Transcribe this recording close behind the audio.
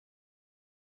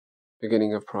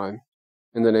beginning of prime.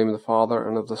 In the name of the Father,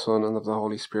 and of the Son, and of the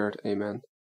Holy Spirit. Amen.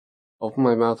 Open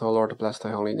my mouth, O Lord, to bless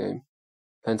thy holy name.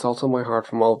 Cleanse also my heart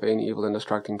from all vain, evil, and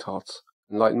distracting thoughts.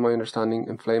 Enlighten my understanding,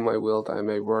 inflame my will, that I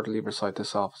may worthily recite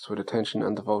this office with attention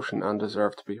and devotion, and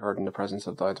deserve to be heard in the presence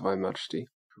of thy divine majesty.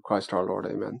 Through Christ our Lord.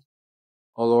 Amen.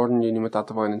 O Lord, in union with that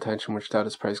divine intention which thou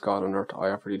didst praise God on earth, I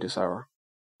offer thee this hour.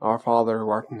 Our Father, who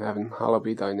art in heaven, hallowed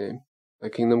be thy name. Thy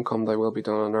kingdom come, thy will be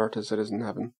done on earth as it is in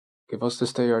heaven. Give us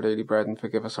this day our daily bread, and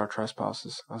forgive us our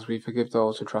trespasses, as we forgive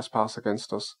those who trespass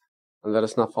against us. And let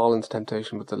us not fall into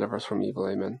temptation, but deliver us from evil.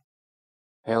 Amen.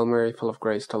 Hail Mary, full of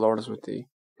grace, the Lord is with thee.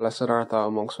 Blessed art thou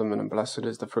amongst women, and blessed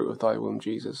is the fruit of thy womb,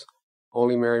 Jesus.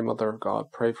 Holy Mary, Mother of God,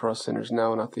 pray for us sinners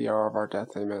now and at the hour of our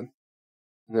death. Amen.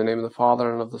 In the name of the Father,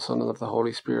 and of the Son, and of the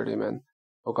Holy Spirit. Amen.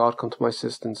 O God, come to my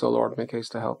assistance. O Lord, make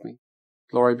haste to help me.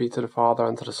 Glory be to the Father,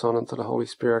 and to the Son, and to the Holy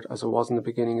Spirit, as it was in the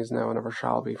beginning, is now, and ever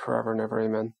shall be, forever and ever.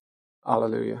 Amen.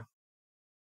 Alleluia.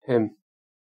 Hymn.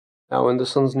 Now in the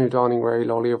sun's new dawning ray,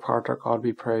 lowly apart our God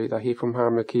we pray, that he from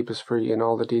harm may keep us free, in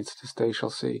all the deeds this day shall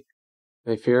see.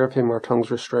 May fear of him our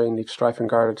tongues restrain, each strife and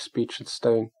guarded speech should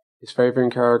stain. His favouring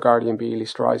care our guardian be,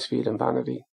 lest rise feed in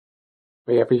vanity.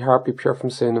 May every heart be pure from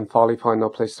sin, and folly find no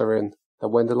place therein, that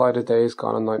when the light of day is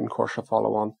gone, and night and course shall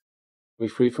follow on, we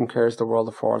free from cares the world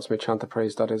affords, may chant the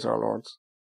praise that is our Lord's.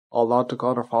 All laud to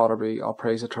God our Father be, all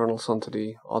praise eternal Son to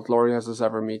thee, all glory as is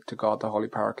ever meet to God the Holy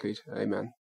Paraclete.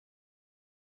 Amen.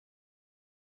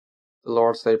 The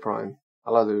Lord's Day Prime.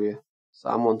 Alleluia.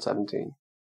 Psalm 117.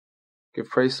 Give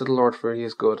praise to the Lord, for he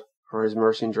is good, for his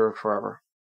mercy endureth forever.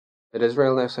 Let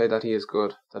Israel now say that he is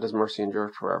good, that his mercy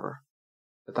endureth forever.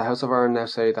 Let the house of Aaron now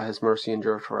say that his mercy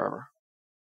endureth forever.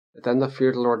 Let them that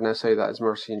fear the Lord now say that his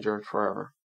mercy endureth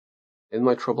forever. In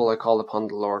my trouble I called upon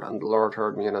the Lord, and the Lord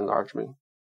heard me and enlarged me.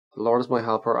 The Lord is my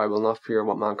helper, I will not fear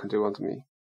what man can do unto me.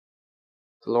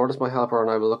 The Lord is my helper, and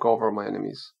I will look over my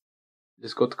enemies. It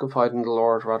is good to confide in the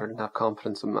Lord rather than have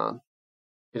confidence in man.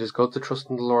 It is good to trust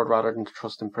in the Lord rather than to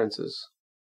trust in princes.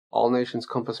 All nations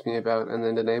compass me about, and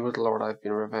in the name of the Lord I have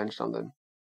been revenged on them.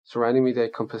 Surrounding me they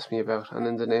compass me about, and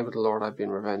in the name of the Lord I have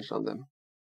been revenged on them.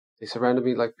 They surrounded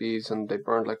me like bees, and they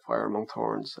burned like fire among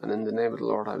thorns, and in the name of the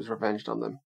Lord I was revenged on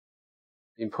them.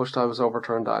 Being pushed I was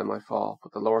overturned that I might fall,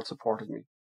 but the Lord supported me.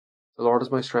 The Lord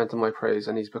is my strength and my praise,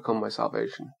 and he has become my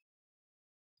salvation.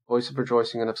 The voice of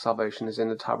rejoicing and of salvation is in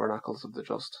the tabernacles of the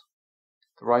just.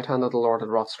 The right hand of the Lord had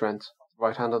wrought strength, the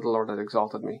right hand of the Lord had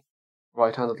exalted me, the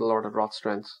right hand of the Lord had wrought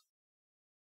strength.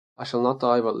 I shall not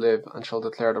die but live, and shall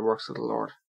declare the works of the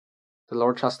Lord. The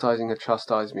Lord chastising had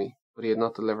chastised me, but he had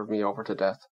not delivered me over to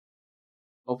death.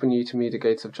 Open ye to me the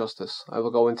gates of justice, I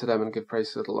will go into them and give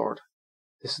praise to the Lord.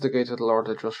 This is the gate of the Lord,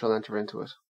 the just shall enter into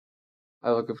it.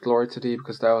 I will give glory to thee,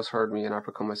 because thou hast heard me, and art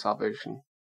become my salvation.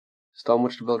 The stone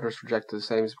which the builders rejected, the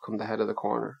same has become the head of the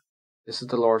corner. This is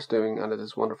the Lord's doing, and it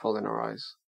is wonderful in our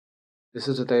eyes. This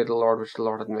is the day of the Lord which the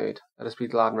Lord hath made. Let us be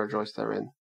glad and rejoice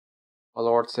therein. O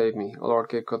Lord, save me. O Lord,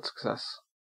 give good success.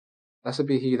 Blessed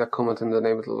be he that cometh in the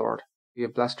name of the Lord. We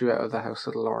have blessed you out of the house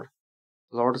of the Lord.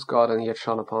 The Lord is God, and he hath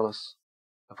shone upon us.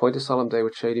 Appoint a solemn day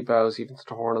with shady boughs, even to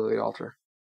the horn of the altar.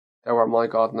 Thou art my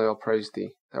God, and I will praise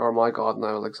thee. Thou art my God, and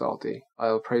I will exalt thee.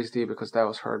 I will praise thee, because thou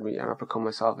hast heard me, and art become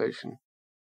my salvation.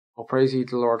 O praise ye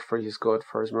the Lord, for he is good,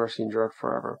 for his mercy endureth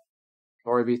forever.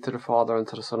 Glory be to the Father, and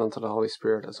to the Son, and to the Holy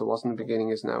Spirit, as it was in the beginning,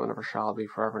 is now, and ever shall be,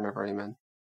 forever and ever. Amen.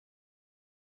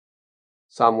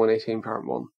 Psalm 118, Part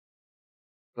 1.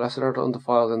 Blessed are the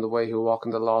undefiled in the way who walk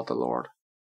in the law of the Lord.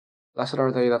 Blessed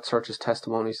are they that search his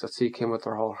testimonies, that seek him with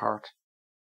their whole heart.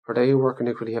 For they who work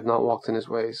iniquity have not walked in his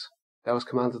ways. Thou hast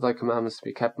commanded thy commandments to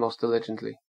be kept most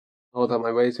diligently. O that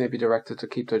my ways may be directed to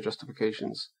keep thy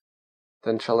justifications.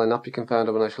 Then shall I not be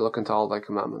confounded when I shall look into all thy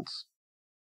commandments.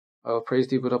 I will praise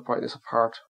thee with uprightness of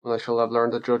heart, when I shall have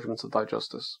learned the judgments of thy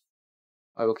justice.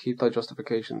 I will keep thy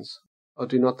justifications. O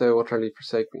do not thou utterly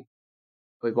forsake me.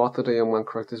 By what did a young man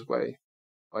correct his way?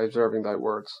 By observing thy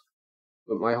words.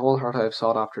 With my whole heart I have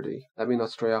sought after thee. Let me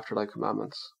not stray after thy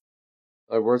commandments.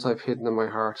 Thy words I have hidden in my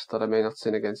heart, that I may not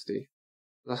sin against thee.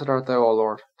 Blessed art thou, O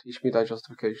Lord. Teach me thy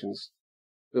justifications.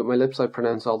 With my lips I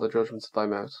pronounce all the judgments of thy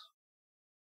mouth.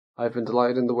 I have been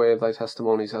delighted in the way of thy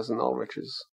testimonies as in all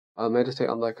riches. I will meditate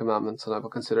on thy commandments, and I will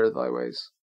consider thy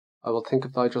ways. I will think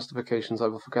of thy justifications, I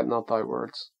will forget not thy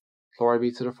words. Glory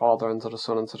be to the Father, and to the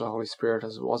Son, and to the Holy Spirit,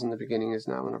 as it was in the beginning, is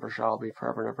now, and ever shall be,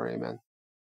 forever and ever. Amen.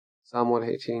 Psalm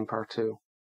 118, Part 2.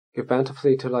 Give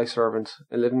bountifully to thy servant,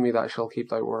 and live in me that I shall keep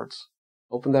thy words.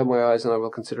 Open thou my eyes, and I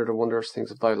will consider the wondrous things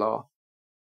of thy law.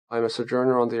 I am a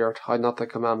sojourner on the earth, hide not thy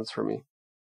commandments from me.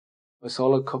 My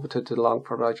soul had coveted to long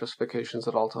for thy justifications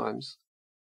at all times.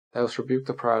 Thou hast rebuked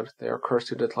the proud, they are cursed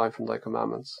who decline from thy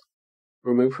commandments.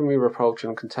 Remove from me reproach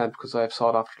and contempt, because I have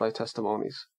sought after thy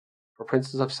testimonies. For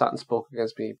princes have sat and spoke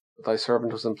against me, but thy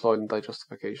servant was employed in thy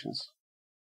justifications.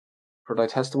 For thy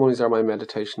testimonies are my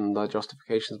meditation, and thy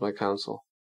justifications my counsel.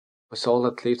 My soul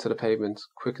hath cleaved to the pavement,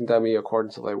 quicken thou me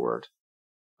according to thy word.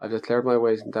 I have declared my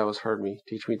ways, and thou hast heard me.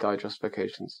 Teach me thy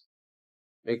justifications.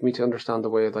 Make me to understand the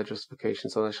way of thy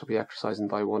justifications, and I shall be exercised in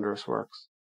thy wondrous works.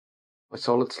 My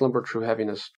soul hath slumbered through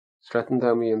heaviness. Strengthen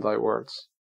thou me in thy words.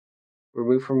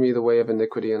 Remove from me the way of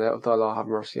iniquity, and out of thy law have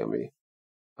mercy on me.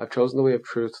 I have chosen the way of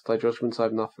truth, thy judgments I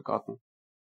have not forgotten.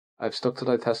 I have stuck to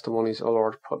thy testimonies, O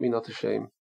Lord, put me not to shame.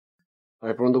 I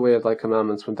have run the way of thy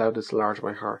commandments when thou didst enlarge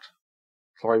my heart.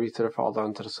 Glory be to the Father,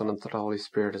 and to the Son, and to the Holy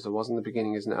Spirit, as it was in the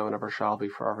beginning, is now, and ever shall be,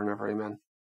 for ever and ever. Amen.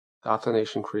 The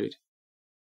Athanasian Creed.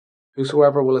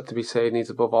 Whosoever willeth to be saved needs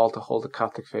above all to hold the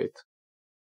Catholic faith,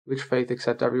 which faith,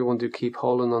 except every one do keep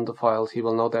whole and undefiled, he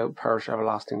will no doubt perish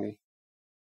everlastingly.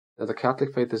 Now the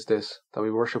Catholic faith is this, that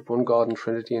we worship one God in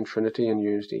Trinity and Trinity in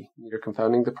unity, neither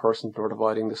confounding the persons nor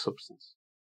dividing the substance.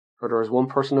 For there is one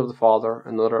person of the Father,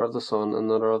 another of the Son, and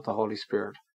another of the Holy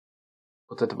Spirit.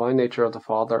 But the divine nature of the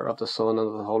Father, of the Son, and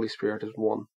of the Holy Spirit is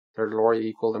one, their glory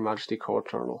equal, their majesty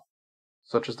co-eternal.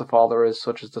 Such as the Father is,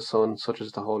 such is the Son, such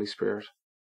is the Holy Spirit.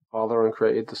 The Father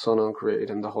uncreated, the Son uncreated,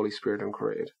 and the Holy Spirit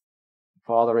uncreated. The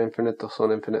Father infinite, the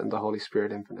Son infinite, and the Holy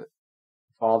Spirit infinite.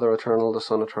 The Father eternal, the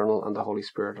Son eternal, and the Holy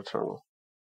Spirit eternal.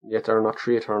 And yet there are not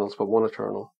three eternals, but one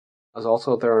eternal. As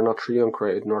also there are not three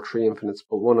uncreated, nor three infinites,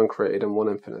 but one uncreated and one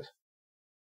infinite.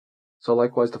 So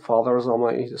likewise the Father is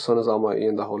almighty, the Son is almighty,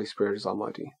 and the Holy Spirit is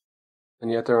almighty.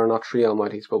 And yet there are not three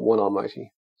almighties, but one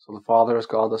almighty. So the Father is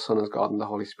God, the Son is God, and the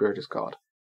Holy Spirit is God.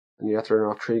 And yet there are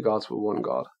not three gods, but one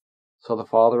God. So the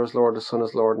Father is Lord, the Son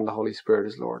is Lord, and the Holy Spirit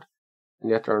is Lord. And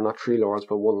yet there are not three Lords,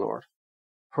 but one Lord.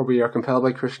 For we are compelled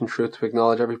by Christian truth to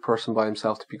acknowledge every person by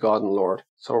himself to be God and Lord.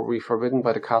 So are we forbidden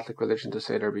by the Catholic religion to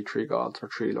say there be three gods, or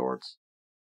three Lords.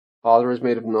 The Father is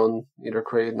made of none, neither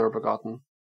created nor begotten.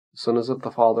 The Son is of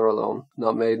the Father alone,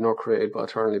 not made nor created, but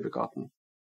eternally begotten.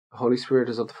 The Holy Spirit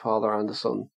is of the Father and the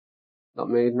Son, not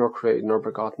made nor created nor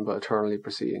begotten, but eternally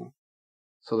proceeding.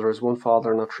 So there is one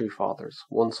Father, not three fathers,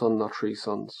 one Son, not three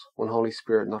sons, one Holy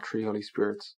Spirit, not three Holy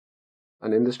Spirits.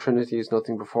 And in this Trinity is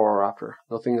nothing before or after,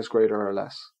 nothing is greater or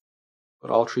less.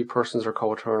 But all three persons are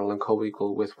co-eternal and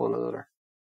co-equal with one another.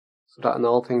 So that in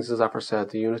all things, as ever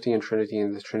said, the unity and Trinity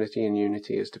and the Trinity and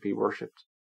unity is to be worshipped.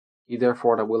 He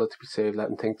therefore that willeth to be saved, let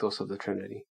him think thus of the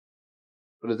Trinity.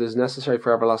 But it is necessary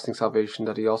for everlasting salvation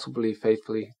that he also believe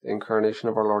faithfully the incarnation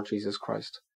of our Lord Jesus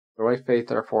Christ. The right faith,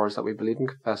 therefore, is that we believe and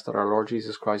confess that our Lord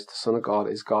Jesus Christ, the Son of God,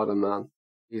 is God and man.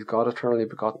 He is God eternally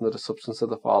begotten of the substance of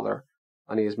the Father,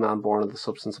 and he is man born of the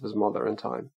substance of his mother in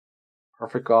time.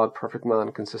 Perfect God, perfect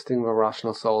man, consisting of a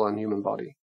rational soul and human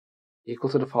body. Equal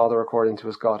to the Father according to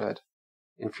his Godhead,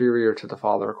 inferior to the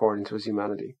Father according to his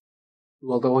humanity.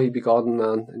 Who, although he be God and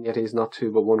man, and yet he is not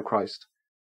two but one Christ.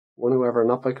 One however,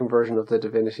 not by conversion of the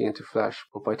divinity into flesh,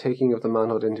 but by taking of the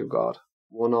manhood into God.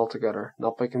 One altogether,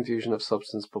 not by confusion of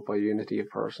substance, but by unity of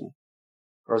person.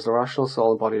 For as the rational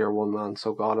soul and body are one man,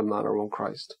 so God and man are one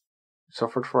Christ, who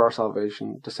suffered for our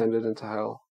salvation, descended into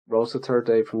hell, rose the third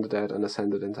day from the dead, and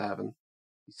ascended into heaven.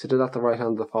 He sitteth at the right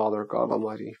hand of the Father, God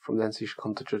Almighty. From thence he shall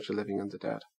come to judge the living and the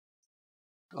dead.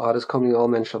 At his coming all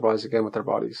men shall rise again with their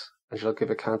bodies, and shall give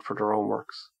account for their own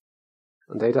works.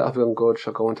 And they that have done good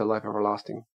shall go into life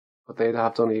everlasting, but they that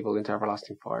have done evil into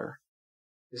everlasting fire.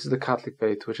 This is the Catholic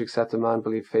faith, which except a man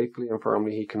believe faithfully and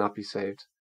firmly, he cannot be saved.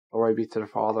 Glory be to the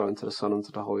Father, and to the Son, and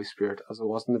to the Holy Spirit, as it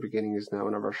was in the beginning, is now,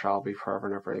 and ever shall be, for ever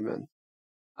and ever. Amen.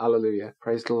 Alleluia.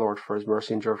 Praise the Lord, for his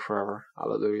mercy endureth forever.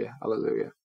 Alleluia.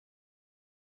 Alleluia.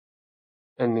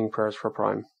 Ending prayers for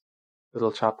Prime.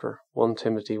 Little chapter, 1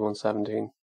 Timothy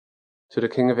 1:17. To the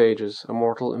King of ages,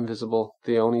 immortal, invisible,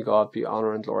 the only God, be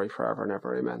honour and glory for ever and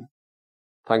ever. Amen.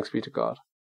 Thanks be to God.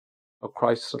 O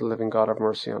Christ, Son of the living God, have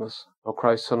mercy on us. O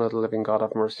Christ, Son of the living God,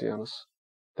 have mercy on us.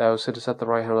 Thou who sittest at the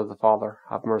right hand of the Father,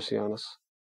 have mercy on us.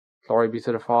 Glory be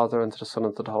to the Father, and to the Son,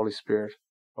 and to the Holy Spirit.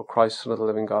 O Christ, Son of the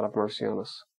living God, have mercy on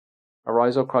us.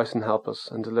 Arise, O Christ, and help us,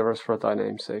 and deliver us for thy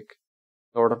name's sake.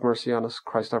 Lord, have mercy on us.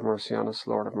 Christ, have mercy on us.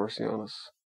 Lord, have mercy on us.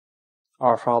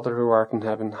 Our Father, who art in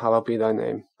heaven, hallowed be thy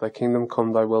name. Thy kingdom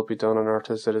come, thy will be done on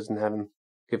earth as it is in heaven.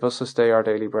 Give us this day our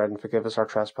daily bread, and forgive us our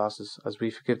trespasses, as we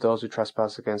forgive those who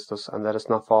trespass against us. And let us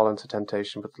not fall into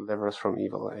temptation, but deliver us from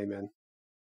evil. Amen.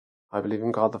 I believe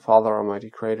in God the Father Almighty,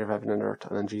 creator of heaven and earth,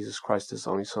 and in Jesus Christ, his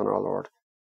only Son, our Lord,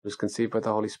 who was conceived by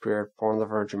the Holy Spirit, born of the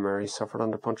Virgin Mary, suffered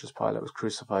under Pontius Pilate, was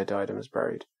crucified, died, and was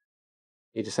buried.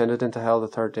 He descended into hell, the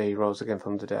third day he rose again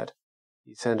from the dead.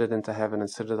 He ascended into heaven, and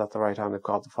sitteth at the right hand of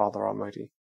God the Father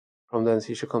Almighty. From thence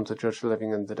he shall come to judge the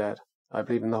living and the dead. I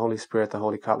believe in the Holy Spirit, the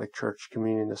Holy Catholic Church,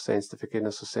 communion of saints, the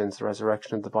forgiveness of sins, the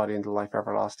resurrection of the body, and the life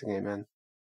everlasting. Amen.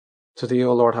 To thee,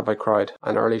 O Lord, have I cried,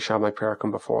 and early shall my prayer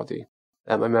come before thee.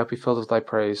 Let my mouth be filled with thy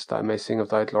praise, that I may sing of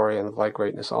thy glory and of thy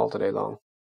greatness all the day long.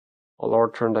 O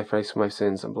Lord, turn thy face from my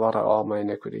sins, and blot out all my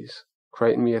iniquities.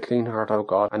 Create in me a clean heart, O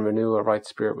God, and renew a right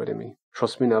spirit within me.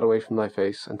 Thrust me not away from thy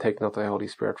face, and take not thy Holy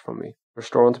Spirit from me.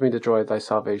 Restore unto me the joy of thy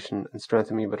salvation, and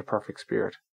strengthen me with a perfect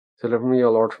spirit. Deliver me,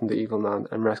 O Lord, from the evil man,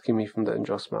 and rescue me from the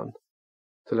unjust man.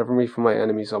 Deliver me from my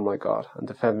enemies, O my God, and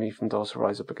defend me from those who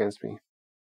rise up against me.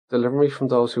 Deliver me from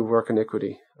those who work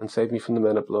iniquity, and save me from the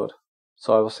men of blood.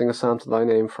 So I will sing a psalm to thy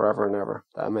name forever and ever,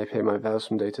 that I may pay my vows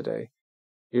from day to day.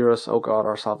 Hear us, O God,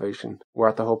 our salvation, who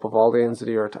art the hope of all the ends of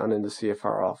the earth and in the sea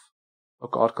afar off. O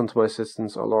God, come to my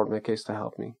assistance, O Lord, make haste to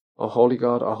help me. O holy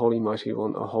God, O holy mighty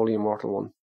one, O holy immortal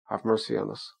one, have mercy on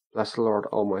us. Bless the Lord,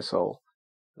 O my soul,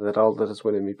 and let all that is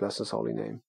within me bless his holy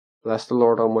name. Bless the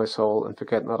Lord, O my soul, and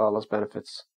forget not all his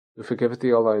benefits, who forgiveth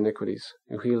thee all thy iniquities,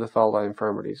 who healeth all thy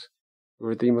infirmities, who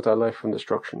redeemeth thy life from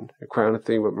destruction, who crowneth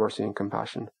thee with mercy and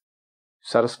compassion, who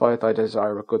satisfieth thy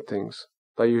desire with good things.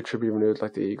 Thy youth shall be renewed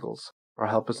like the eagles. Our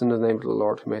help is in the name of the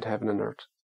Lord, who made heaven and earth.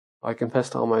 I confess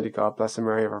to Almighty God, Blessed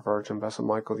Mary, ever Virgin, Blessed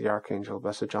Michael the Archangel,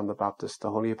 Blessed John the Baptist, the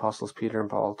holy apostles Peter and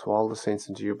Paul, to all the saints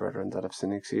and to you, brethren, that have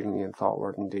sinned exceedingly in thought,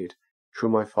 word, and deed, through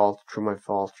my fault, through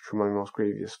my most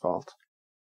grievous fault.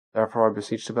 Therefore I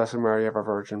beseech the Blessed Mary, ever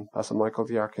Virgin, Blessed Michael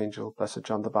the Archangel, Blessed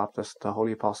John the Baptist, the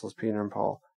holy apostles Peter and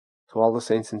Paul, to all the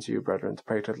saints and to you, brethren, to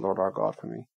pray to the Lord our God for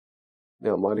me. May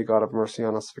Almighty God have mercy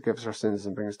on us, forgive us our sins,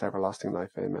 and bring us to everlasting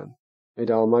life. Amen. May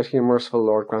the Almighty and merciful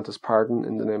Lord grant us pardon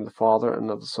in the name of the Father,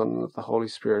 and of the Son, and of the Holy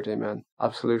Spirit. Amen.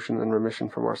 Absolution and remission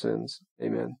from our sins.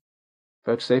 Amen.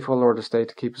 Vouchsafe, O Lord, this day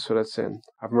to keep us without sin.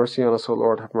 Have mercy on us, O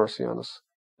Lord, have mercy on us.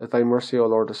 Let thy mercy, O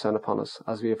Lord, descend upon us,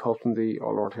 as we have hoped in thee, O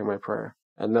Lord, hear my prayer,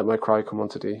 and let my cry come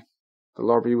unto thee. The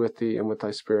Lord be with thee, and with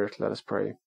thy spirit, let us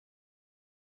pray.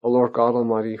 O Lord God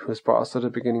Almighty, who hast brought us to the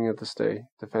beginning of this day,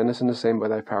 defend us in the same by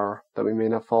thy power, that we may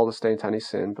not fall this day into any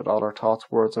sin, but all our thoughts,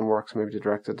 words, and works may be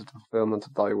directed to the fulfillment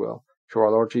of thy will. Through our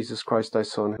Lord Jesus Christ, thy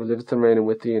Son, who liveth and reigneth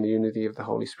with thee in the unity of the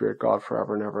Holy Spirit, God, for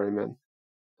ever and ever. Amen.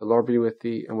 The Lord be with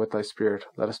thee, and with thy spirit.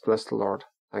 Let us bless the Lord.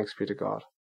 Thanks be to God.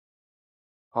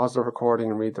 Pause the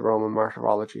recording and read the Roman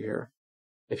Martyrology here.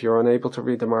 If you are unable to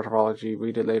read the Martyrology,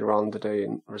 read it later on in the day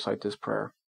and recite this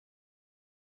prayer.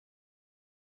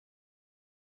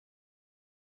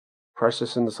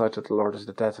 Precious in the sight of the Lord is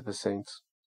the death of his saints.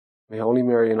 May Holy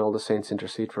Mary and all the saints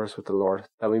intercede for us with the Lord,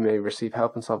 that we may receive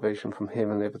help and salvation from him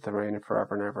and live with the reign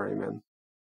forever and ever. Amen.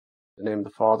 In the name of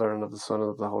the Father, and of the Son, and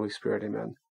of the Holy Spirit.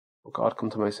 Amen. O God, come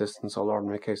to my assistance, O Lord,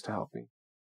 make haste to help me.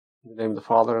 In the name of the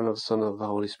Father, and of the Son, and of the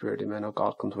Holy Spirit. Amen. O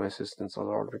God, come to my assistance, O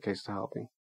Lord, make haste to help me.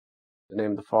 In the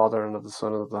name of the Father, and of the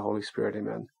Son, and of the Holy Spirit.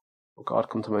 Amen. O God,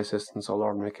 come to my assistance, O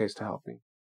Lord, make haste to help me.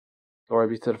 Glory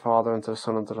be to the Father, and to the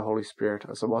Son, and to the Holy Spirit,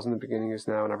 as it was in the beginning, is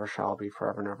now, and ever shall be,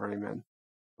 forever and ever. Amen.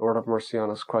 Lord, have mercy on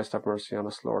us. Christ, have mercy on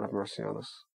us. Lord, have mercy on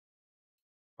us.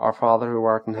 Our Father, who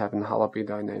art in heaven, hallowed be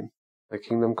thy name. Thy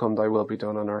kingdom come, thy will be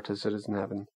done on earth as it is in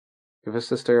heaven. Give us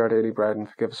this day our daily bread, and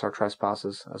forgive us our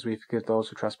trespasses, as we forgive those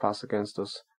who trespass against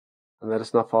us. And let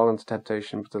us not fall into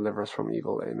temptation, but deliver us from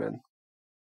evil. Amen.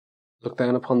 Look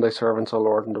down upon thy servants, O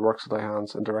Lord, and the works of thy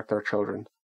hands, and direct their children.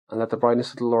 And let the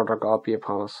brightness of the Lord our God be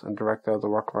upon us, and direct thou the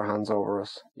work of our hands over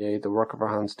us. Yea, the work of our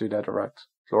hands do thou direct.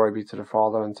 Glory be to the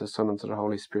Father, and to the Son, and to the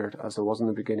Holy Spirit, as it was in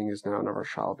the beginning, is now, and ever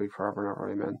shall be, forever and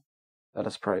ever. Amen. Let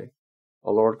us pray.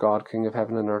 O Lord God, King of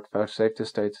heaven and earth, vouchsafe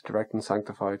this day to direct and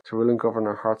sanctify, to rule and govern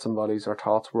our hearts and bodies, our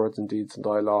thoughts, words, and deeds, in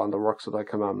thy law, and the works of thy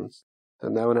commandments,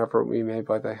 that now and ever we may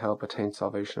by thy help attain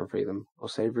salvation and freedom. O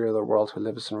Saviour of the world, who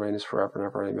livest and reignest forever and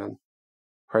ever. Amen.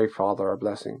 Pray, Father, our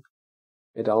blessing.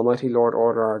 May the Almighty Lord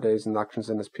order our days and actions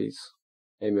in his peace.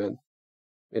 Amen.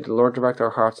 May the Lord direct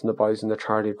our hearts and the bodies in the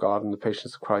charity of God and the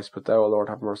patience of Christ, but thou, O Lord,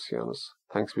 have mercy on us.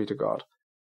 Thanks be to God.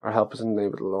 Our help is in the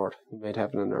name of the Lord, who made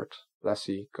heaven and earth. Bless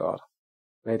ye, God.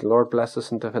 May the Lord bless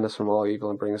us and defend us from all evil,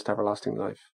 and bring us to everlasting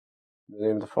life. In the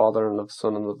name of the Father, and of the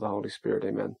Son, and of the Holy Spirit.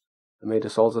 Amen. And may the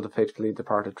souls of the faithfully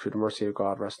departed through the mercy of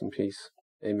God rest in peace.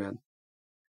 Amen.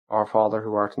 Our Father,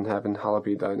 who art in heaven, hallowed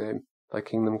be thy name. Thy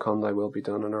kingdom come, thy will be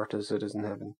done on earth as it is in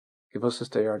heaven. Give us this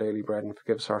day our daily bread, and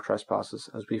forgive us our trespasses,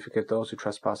 as we forgive those who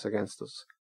trespass against us.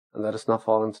 And let us not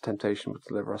fall into temptation, but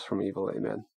deliver us from evil.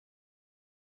 Amen.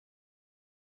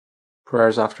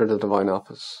 Prayers after the Divine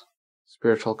Office.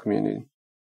 Spiritual Communion.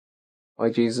 My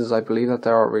Jesus, I believe that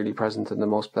thou art really present in the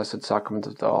most blessed sacrament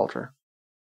of the altar.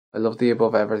 I love thee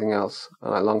above everything else,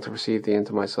 and I long to receive thee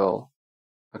into my soul.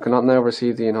 I cannot now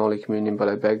receive thee in Holy Communion, but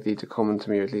I beg thee to come unto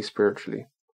me at least spiritually.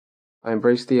 I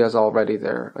embrace thee as already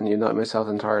there, and unite myself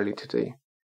entirely to thee.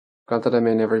 grant that I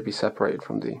may never be separated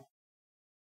from thee.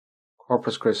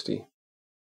 Corpus Christi.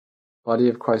 Body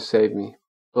of Christ save me,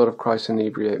 blood of Christ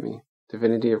inebriate me,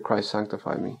 divinity of Christ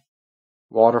sanctify me.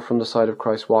 Water from the side of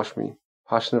Christ wash me,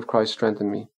 passion of Christ strengthen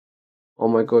me. O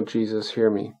my good Jesus, hear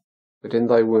me, within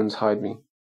thy wounds hide me.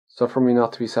 Suffer me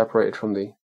not to be separated from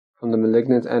thee, from the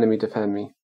malignant enemy defend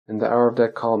me, in the hour of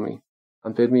death call me,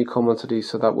 and bid me come unto thee,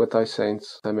 so that with thy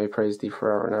saints I may praise thee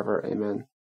for ever and ever. Amen.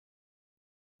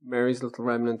 Mary's Little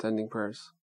Remnant Ending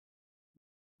Prayers.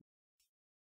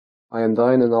 I am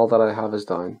thine, and all that I have is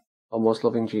thine. O most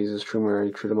loving Jesus, through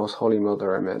Mary, through the most holy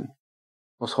Mother. Amen.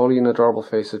 Most holy and adorable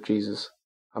face of Jesus,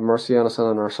 have mercy on us and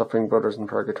on our suffering brothers in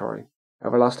purgatory.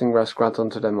 Everlasting rest grant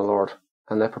unto them, O Lord,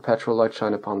 and let perpetual light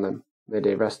shine upon them. May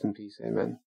they rest in peace.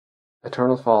 Amen.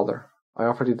 Eternal Father, I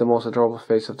offer thee the most adorable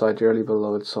face of thy dearly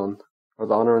beloved Son, for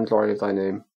the honour and glory of thy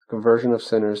name, the conversion of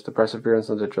sinners, the perseverance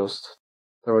of the just,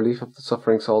 the relief of the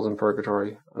suffering souls in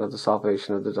purgatory, and of the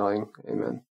salvation of the dying.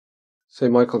 Amen.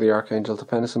 Saint Michael the Archangel,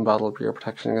 defend us in battle, be our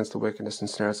protection against the wickedness and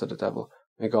snares of the devil.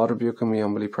 May God rebuke him, we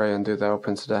humbly pray, and do thou,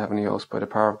 Prince of the heavenly host, by the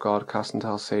power of God, cast into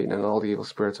hell Satan and all the evil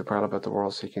spirits who prowl about the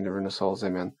world seeking to ruin the souls.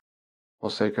 Amen.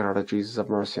 Most Sacred Heart of Jesus, have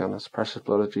mercy on us. Precious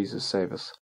blood of Jesus, save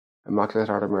us. Immaculate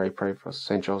Heart of Mary, pray for us.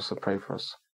 Saint Joseph, pray for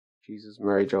us. Jesus,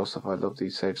 Mary, Joseph, I love thee,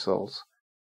 save souls.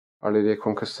 Our Lady of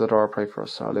Conquistador, pray for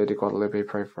us. Our Lady of Guadalupe,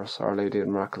 pray for us. Our Lady of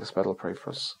Miraculous Medal, pray for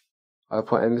us. I will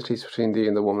put enmities between thee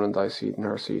and the woman and thy seed and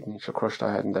her seed, and he shall crush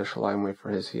thy head, and thou shalt lie in wait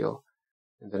for his heel.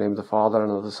 In the name of the Father,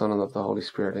 and of the Son, and of the Holy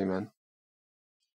Spirit. Amen.